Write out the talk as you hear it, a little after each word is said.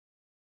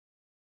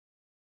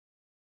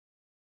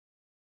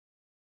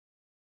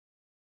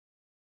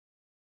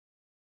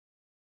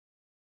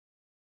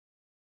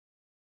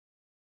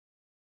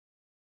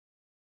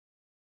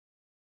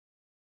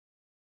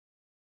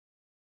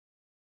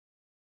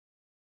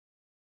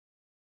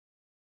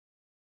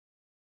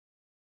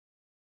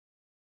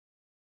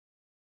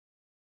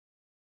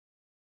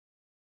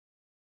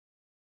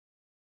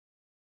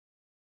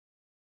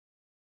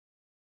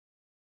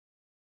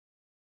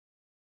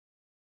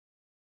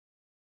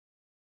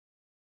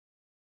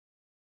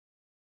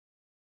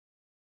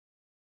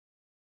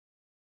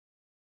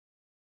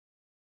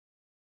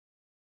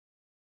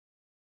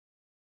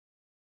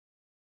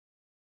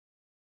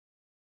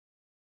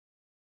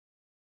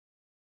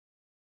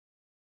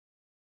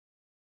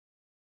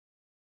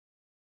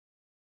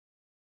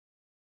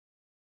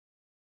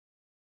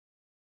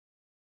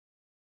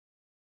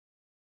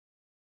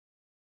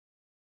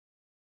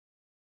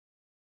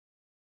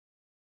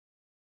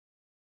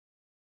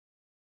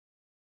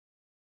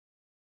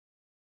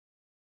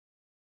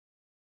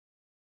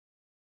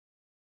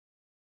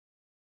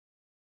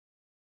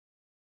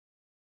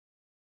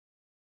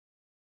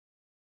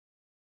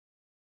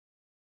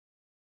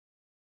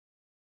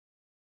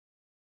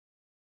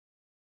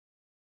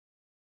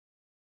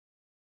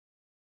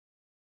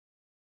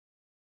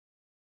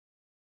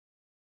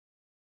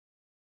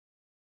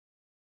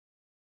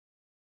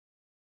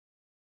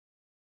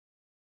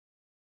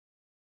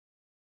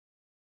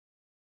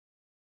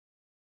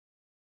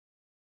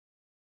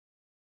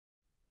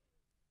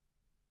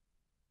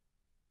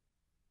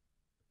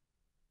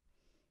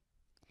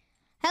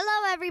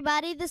Hello,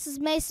 everybody. This is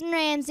Mason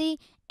Ramsey,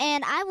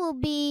 and I will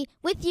be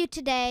with you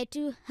today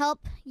to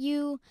help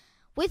you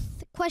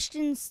with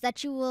questions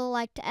that you will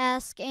like to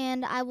ask,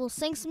 and I will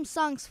sing some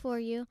songs for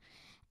you.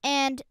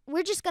 And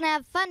we're just going to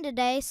have fun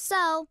today,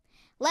 so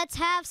let's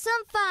have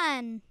some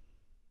fun.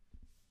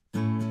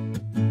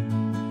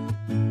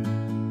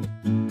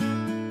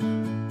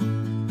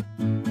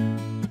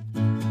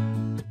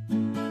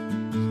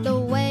 The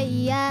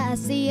way I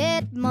see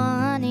it,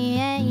 money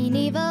ain't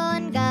evil,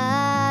 and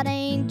God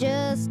ain't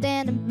just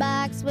standing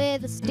box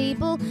with a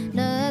steeple.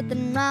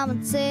 Nothing wrong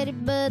with city,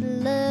 but I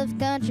love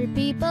country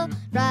people.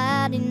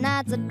 Friday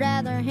nights I'd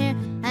rather hear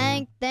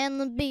Hank than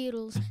the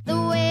Beatles. The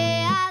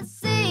way I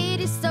see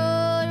it,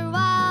 story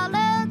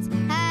wallets,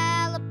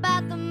 howl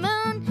about the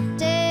moon,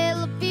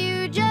 tell a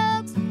few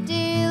jokes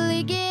till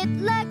you get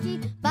lucky.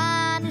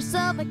 Find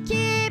yourself a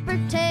keeper,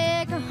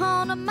 take her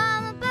home to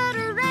mama, put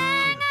a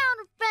ring on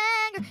her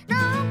finger.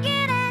 Don't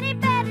get any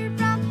better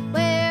from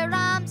where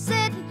I'm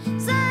sitting.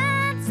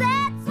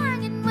 Sunset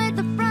swinging with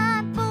the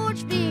front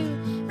porch view.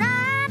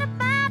 Right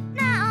about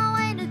now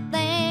ain't a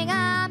thing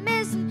I'm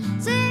missing.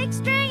 Six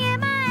string in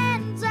my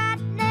hands right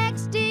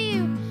next to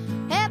you.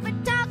 If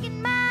we're talking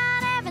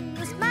about heaven,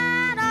 this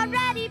might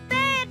already be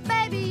it.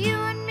 Baby, you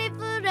and me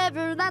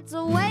forever, that's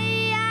the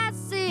way I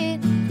see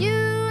it. You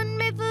and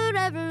me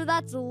forever,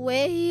 that's the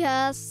way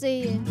I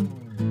see it.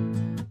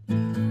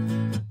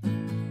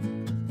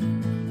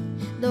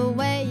 The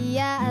way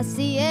I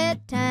see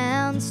it,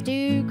 town's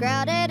too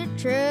crowded. A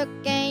truck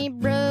ain't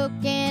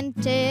broken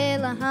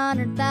till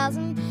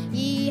 100,000.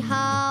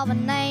 Yeehaw, a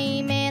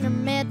name and are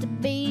meant to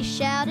be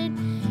shouted.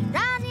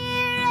 Round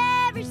here,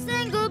 every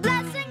single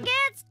blessing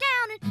gets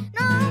counted.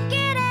 Don't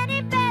get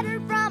any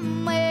better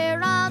from where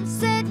I'm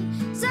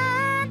sitting.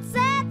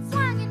 Sunset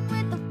swinging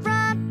with the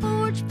front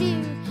porch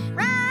view.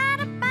 Right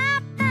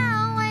about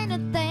now ain't a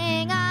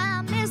thing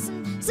I'm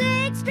missing.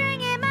 Six string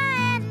in my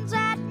hands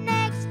right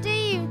next to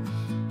you.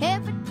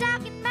 If we're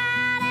talking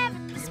about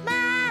heaven, this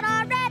might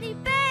already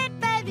be it.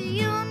 Baby,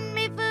 you and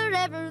me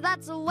forever,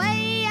 that's the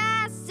way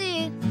I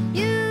see it.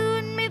 You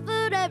and me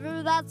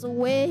forever, that's the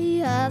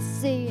way I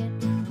see it.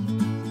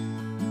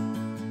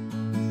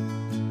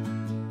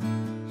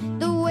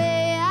 The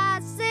way I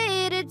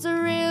see it, it's a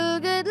real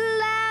good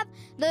life.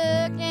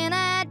 Looking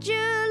at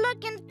you,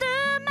 looking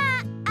through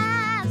my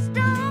eyes.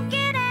 Don't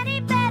get any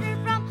better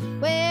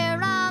from where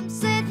I'm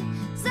sitting.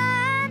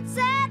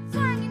 Sunset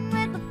swinging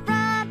with the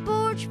front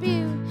porch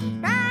view.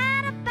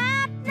 Right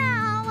about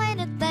now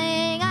ain't a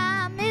thing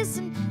I'm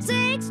missing.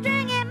 Six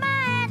string in my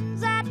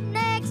hands right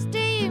next to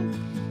you.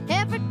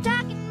 If we're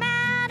talking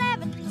about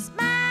heaven, this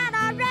might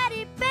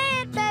already be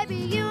it. Baby,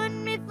 you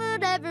and me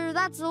forever,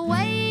 that's the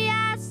way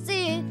I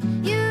see it.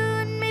 You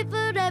and me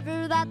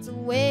forever, that's the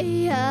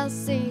way I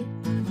see it.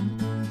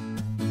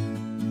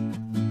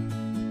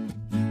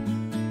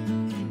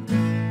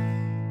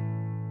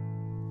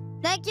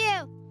 Thank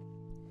you.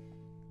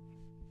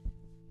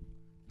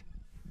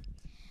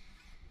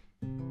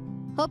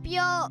 Hope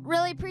y'all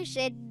really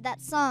appreciated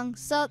that song.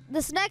 So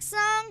this next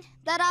song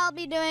that I'll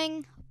be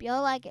doing, hope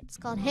y'all like it. It's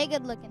called Hey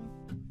Good Lookin'.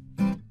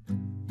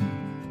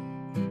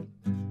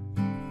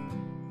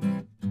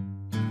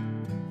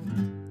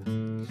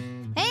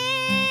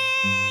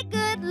 Hey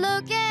good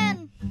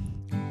looking,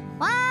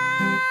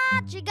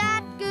 what you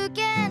got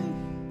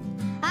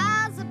cooking?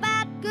 How's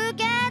about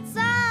cooking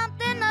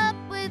something up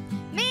with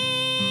me?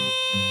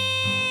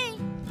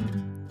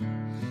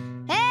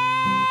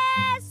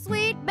 Hey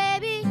sweet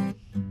baby,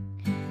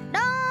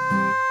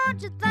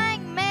 don't you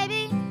think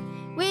maybe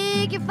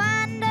we could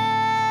find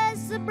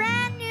us a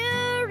brand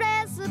new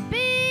recipe?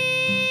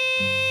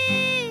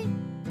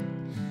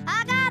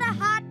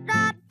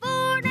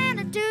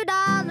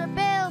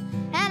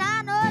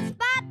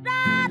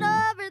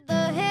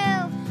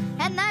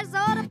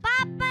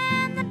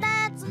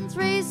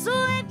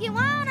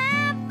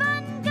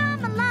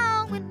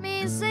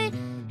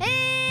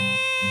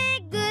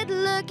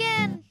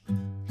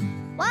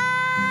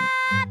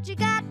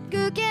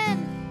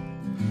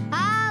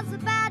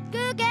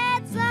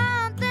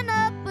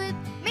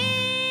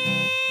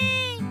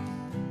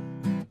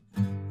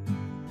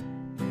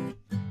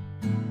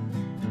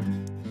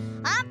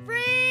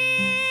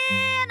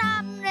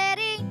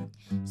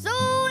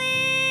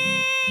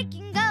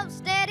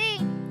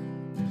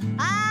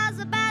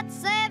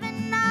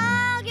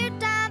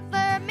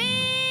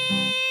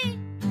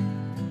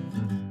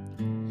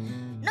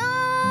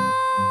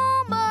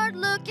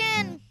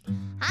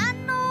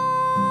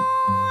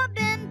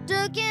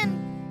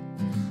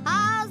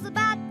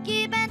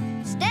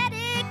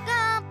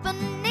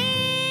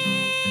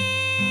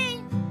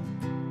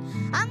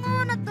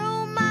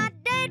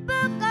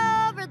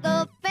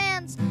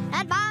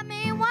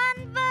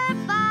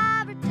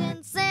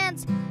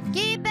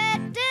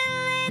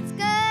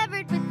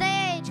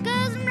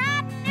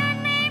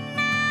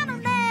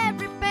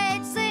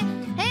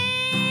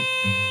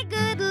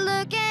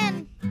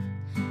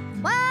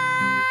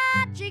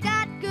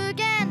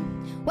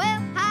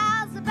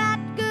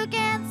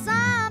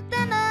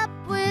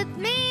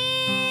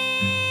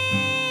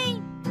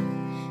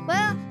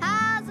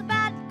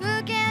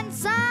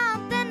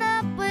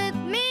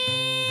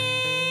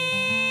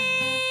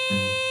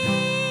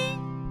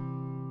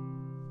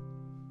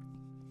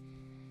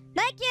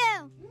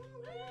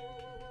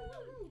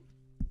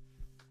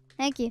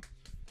 Thank you.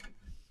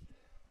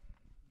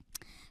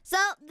 So,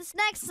 this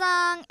next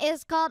song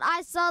is called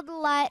I Saw the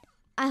Light.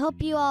 I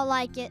hope you all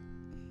like it.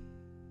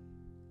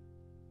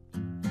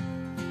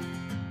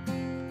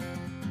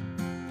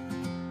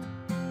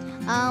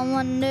 I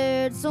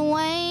wandered so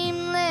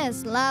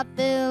aimless, life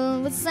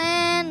filled with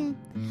sin.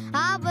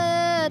 I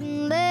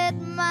wouldn't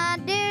let my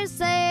dear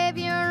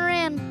Savior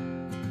in.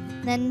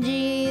 Then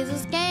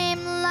Jesus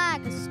came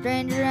like a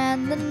stranger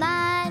in the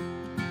night.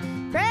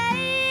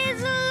 Praise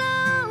the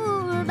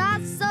Lord,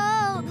 I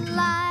saw the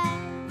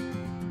light.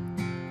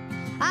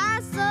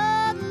 I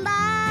saw the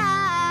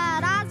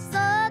light, I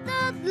saw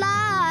the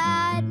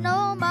light.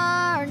 No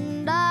more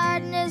in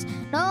darkness,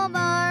 no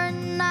more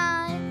in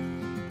night.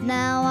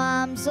 Now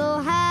I'm so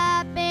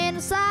happy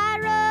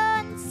inside,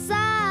 run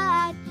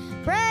inside.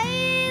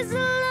 Praise the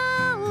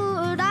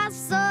Lord, I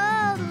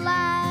saw the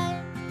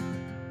light.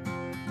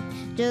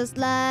 Just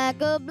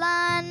like a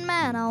blind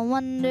man, I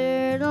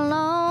wandered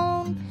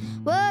alone.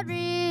 What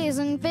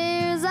reason,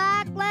 fears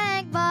I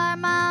claim for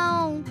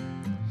my own.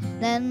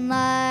 Then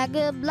like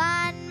a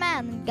blind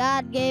man,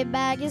 God gave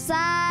back his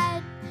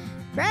sight.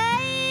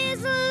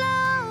 Praise the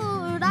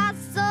Lord, I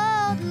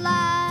saw the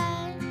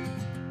light.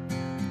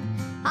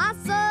 I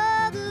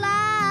saw the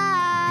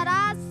light,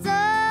 I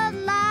saw the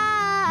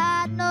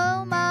light.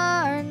 No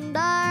more in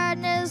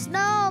darkness,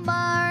 no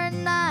more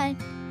in night.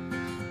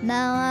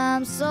 Now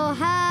I'm so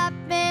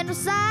happy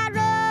inside,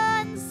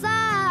 run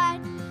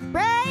inside.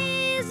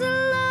 Praise the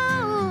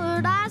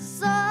Lord, I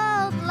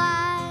saw the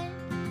light.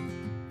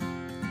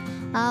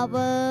 I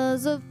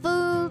was a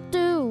fool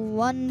to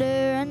wander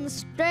and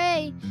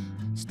stray.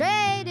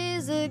 Straight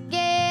is the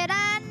gate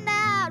and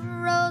I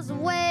rose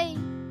away.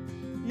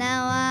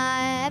 Now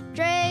I have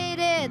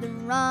traded the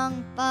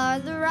wrong for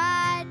the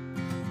right.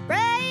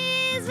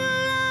 Praise the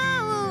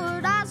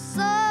Lord, I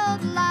saw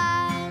the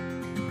light.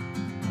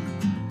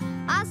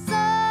 I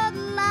saw the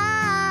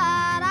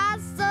light, I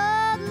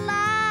saw the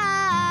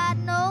light.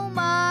 No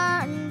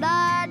more in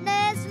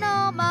darkness,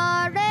 no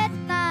more at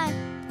night.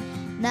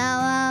 Now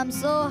I'm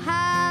so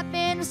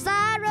happy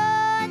inside,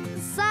 run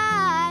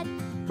inside.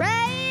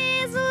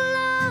 Praise the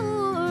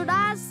Lord,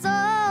 I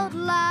saw the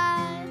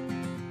light.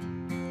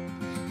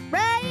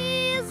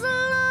 Praise the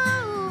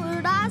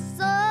Lord, I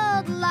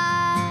saw the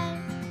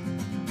light.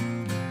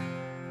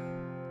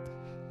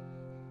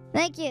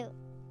 Thank you.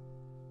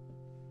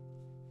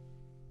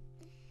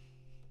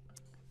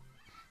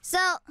 So,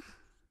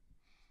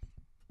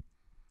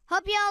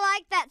 hope you all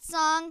like that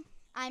song.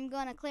 I'm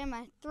going to clear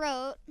my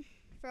throat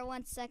for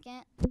 1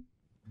 second.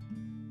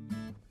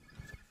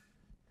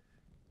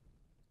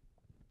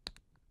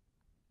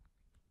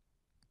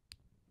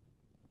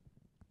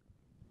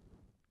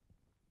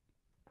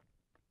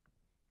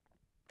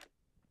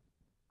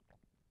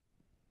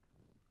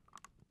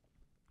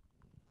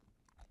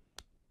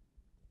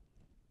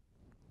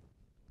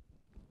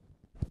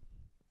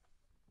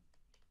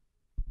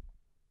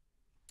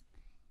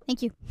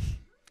 Thank you.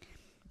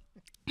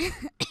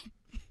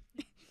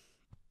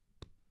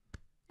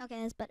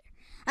 Okay, that's better.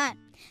 Alright,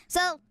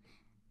 so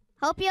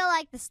hope you all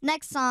like this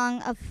next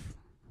song of,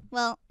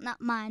 well, not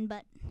mine,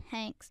 but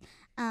Hank's.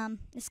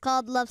 It's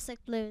called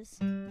Lovesick Blues.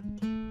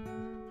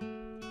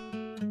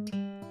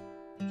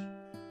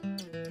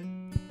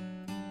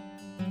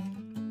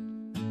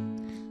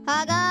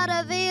 I got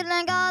a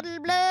feeling, got the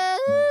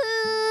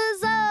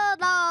blues, oh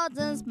Lord,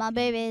 since my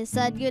baby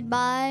said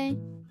goodbye.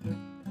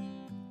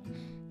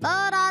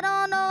 Lord, I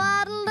don't know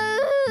how to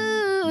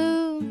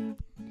do.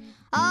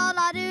 All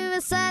I do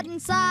is sit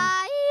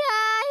inside.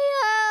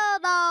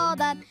 All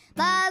that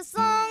last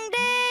long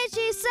day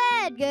she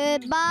said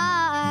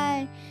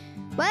goodbye.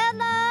 Well,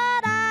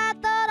 Lord, I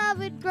thought I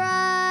would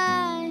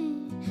cry.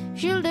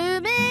 She'll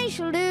do me,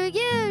 she'll do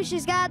you.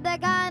 She's got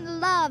that kind of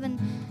love and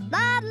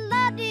lot of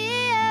love to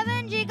give.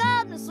 And she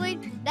called me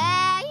sweet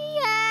daddy.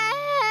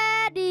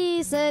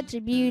 Such a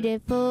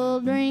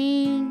beautiful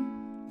dream.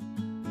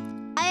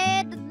 I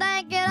hate to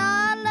think it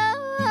all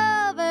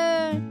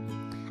over.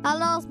 I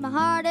lost my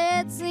heart,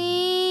 it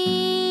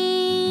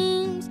seems.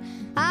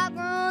 I've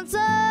grown so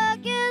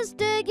used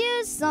to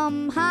you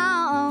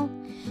somehow.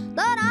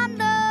 But I'm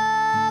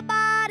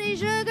nobody's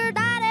sugar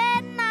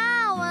daddy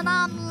now. And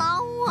I'm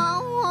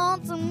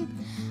lonesome.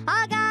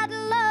 I got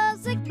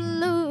lovesick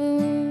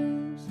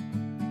blues.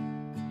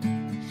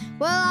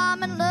 Well,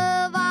 I'm in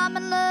love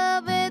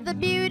with a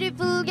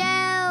beautiful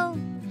gal.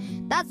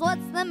 That's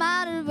what's the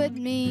matter with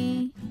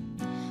me.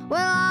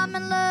 Well, I'm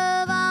in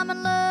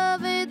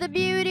love with a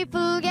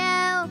beautiful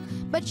gal,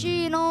 but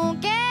she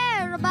don't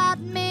care about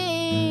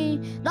me.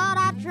 Lord,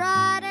 I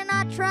tried and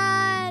I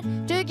tried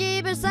to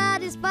keep her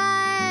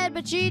satisfied,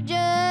 but she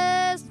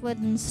just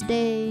wouldn't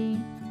stay.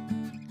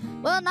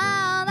 Well,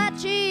 now that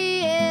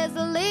she is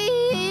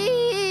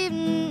leaving,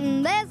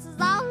 this is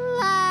all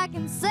I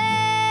can say.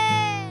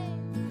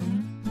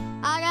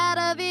 I got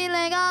a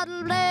feeling, got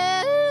the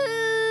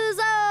blues,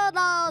 oh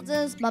Lord,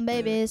 since my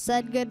baby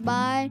said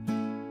goodbye.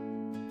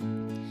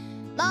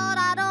 Lord,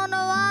 I don't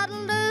know what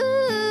to do.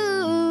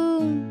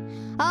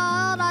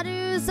 All I do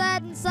is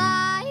sit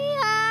inside.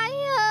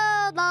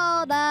 Oh,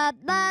 Lord, that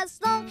last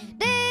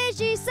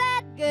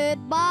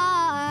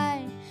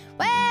by.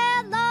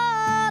 Well,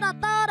 Lord, I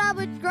thought I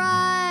would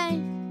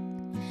cry.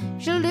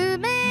 She'll do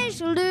me,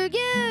 she'll do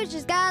you.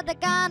 She's got the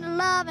kind of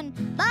loving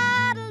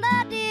that I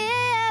love to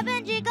have,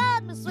 and she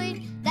calls me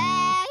sweet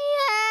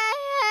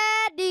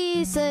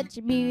daddy. Such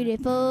a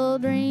beautiful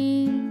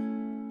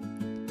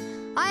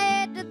dream. I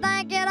hate to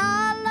think it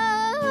all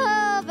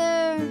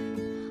over.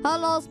 I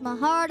lost my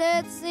heart,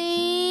 it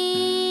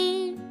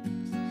seems.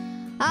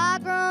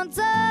 I've grown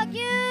so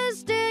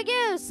used to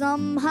you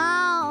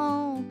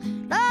somehow.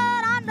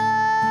 Lord, I'm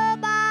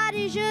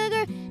nobody's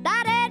sugar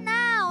daddy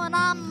now, and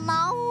I'm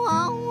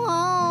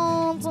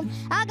lonesome.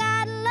 I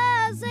got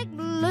lovesick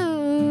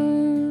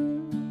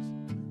blues.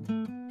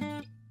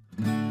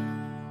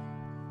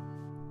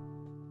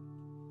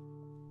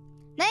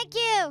 Thank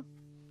you.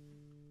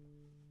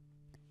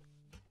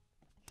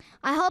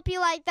 I hope you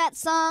like that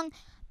song,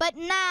 but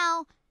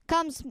now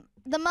comes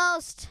the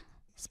most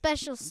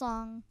special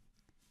song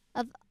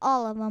of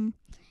all of them.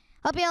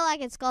 Hope you like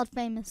it. It's called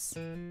Famous.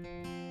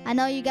 I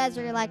know you guys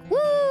are like,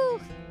 woo!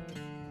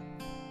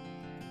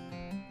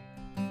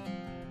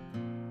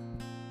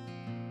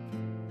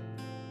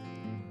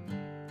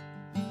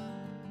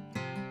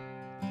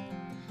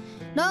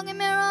 Don't get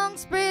me wrong,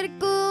 it's pretty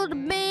cool to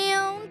be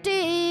on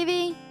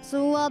TV,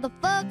 so all the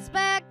folks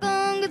back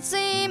home could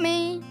see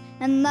me,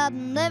 and I've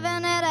been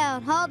living it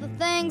out, all the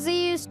things I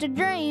used to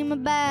dream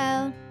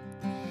about.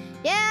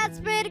 Yeah, it's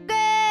pretty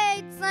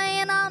great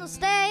singing on a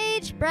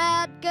stage,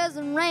 proud 'cause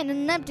I'm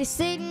reigning an empty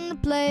seat in the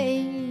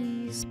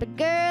place. But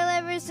girl,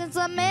 ever since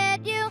I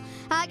met you,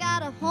 I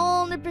got a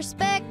whole new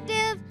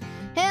perspective.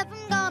 If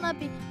I'm gonna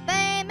be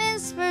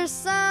famous for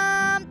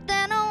something,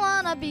 I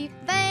wanna be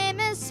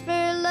famous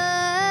for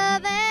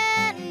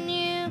loving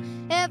you.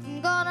 If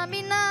I'm gonna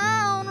be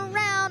known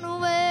around the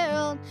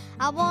world,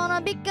 I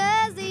wanna be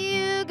 'cause of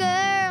you,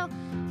 girl.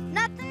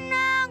 Nothing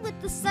wrong with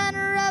the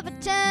center of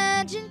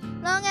attention,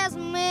 long as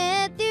I'm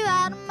with you,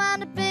 I don't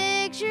mind the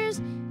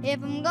pictures.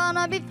 If I'm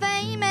gonna be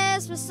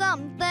famous for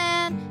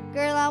something,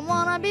 girl, I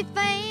wanna be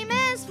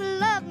famous for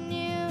loving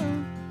you.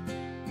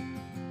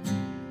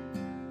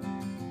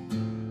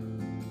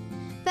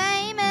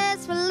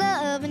 Famous for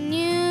loving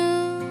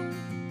you.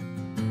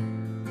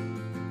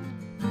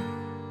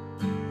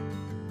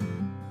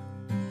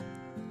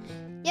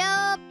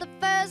 Yup, the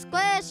first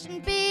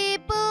question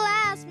people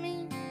ask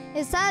me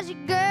is, how's your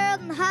girl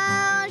and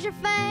how's your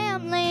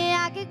family?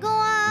 I could go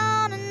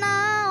on and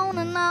on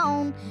and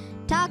on,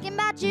 talking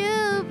about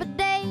you for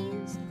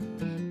days.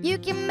 You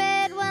can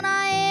bet when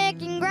I hear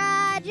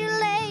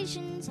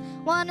congratulations,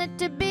 want it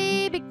to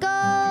be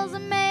because I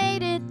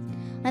made it.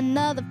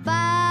 Another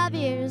 5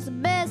 years, the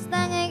best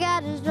thing I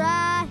got is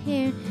right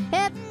here.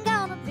 If I'm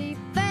gonna be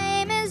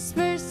famous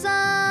for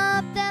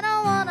something,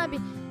 I wanna be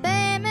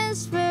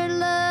famous for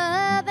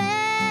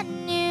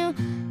loving you.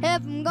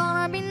 If I'm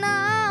gonna be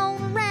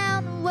known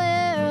around the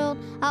world,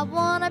 I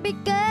wanna be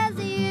 'cause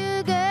of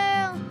you,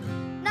 girl.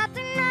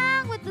 Nothing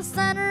wrong with the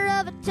center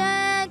of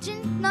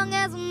attention, long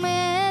as I'm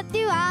with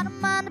you, I don't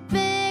mind the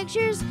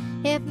pictures.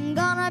 If I'm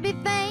gonna be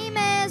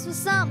famous for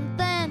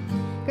something,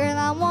 girl,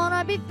 I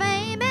wanna be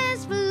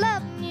famous for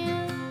loving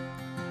you.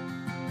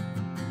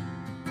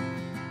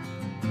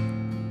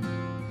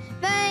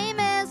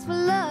 Famous for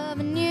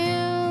loving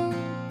you.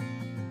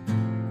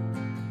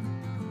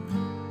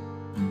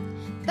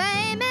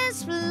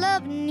 Famous for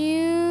loving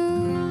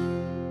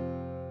you.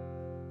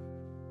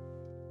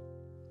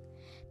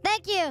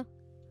 Thank you.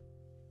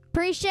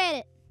 Appreciate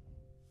it.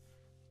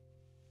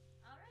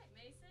 All right,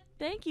 Mason.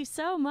 Thank you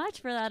so much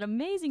for that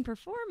amazing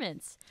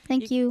performance.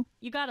 Thank you.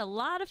 You got a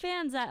lot of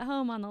fans at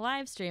home on the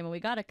live stream, and we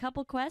got a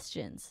couple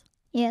questions.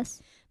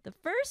 Yes. The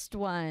first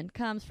one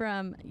comes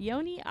from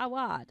Yoni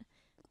Awad.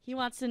 He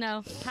wants to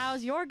know,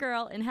 how's your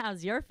girl and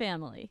how's your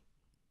family?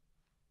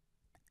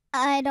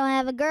 I don't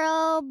have a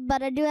girl,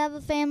 but I do have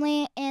a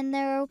family, and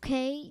they're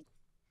okay.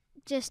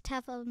 Just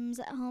half of them's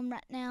at home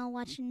right now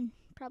watching,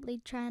 probably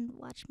trying to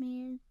watch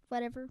me or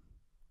whatever.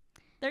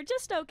 They're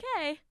just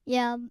okay.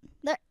 Yeah,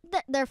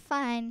 they're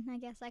fine. I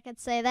guess I could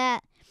say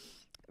that.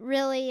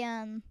 Really,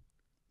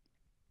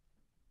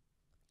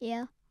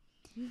 yeah.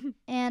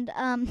 And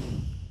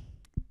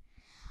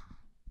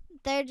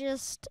they're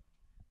just,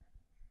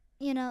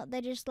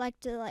 they just like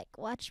to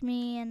watch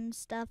me and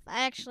stuff.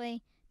 I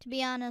actually, to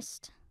be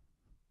honest,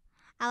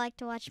 I like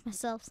to watch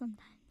myself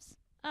sometimes.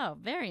 Oh,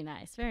 very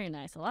nice, very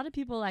nice. A lot of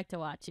people like to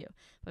watch you.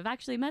 We've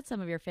actually met some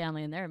of your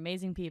family, and they're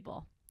amazing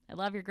people. I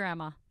love your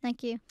grandma.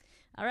 Thank you.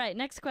 All right,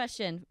 next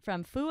question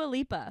from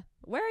Fualipa.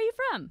 Where are you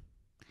from?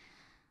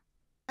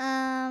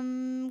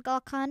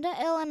 Golconda,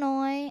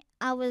 Illinois.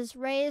 I was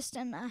raised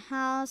in a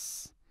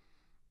house.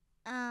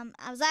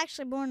 I was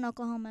actually born in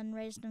Oklahoma and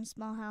raised in a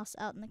small house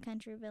out in the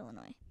country of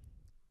Illinois.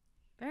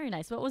 Very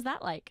nice. What was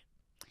that like?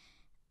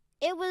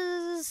 It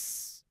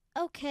was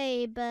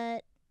okay,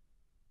 but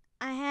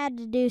I had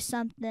to do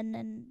something,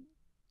 and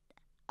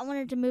I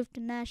wanted to move to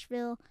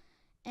Nashville,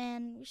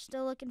 and we're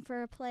still looking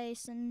for a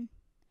place, and,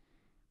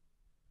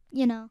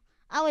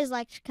 I always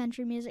liked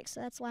country music, so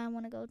that's why I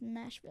want to go to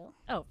Nashville.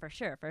 Oh, for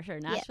sure, for sure.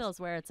 Nashville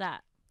is where it's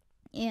at.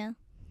 Yeah.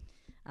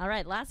 All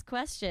right, last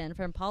question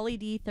from Polly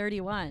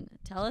D31.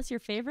 Tell us your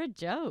favorite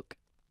joke.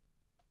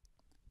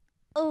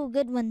 Oh,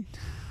 good one.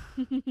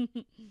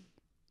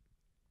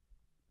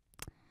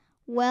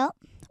 Well,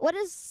 what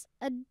is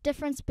a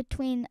difference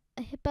between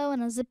a hippo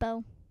and a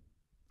zippo?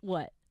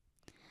 What?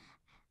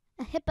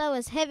 A hippo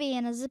is heavy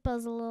and a zippo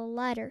is a little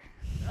lighter.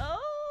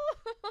 Oh,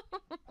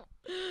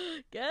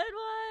 good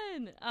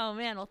one. Oh,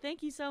 man. Well,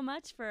 thank you so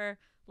much for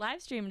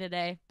live streaming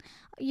today.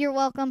 You're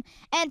welcome.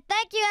 And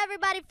thank you,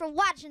 everybody, for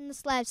watching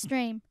this live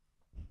stream.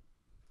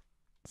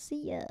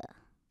 See ya.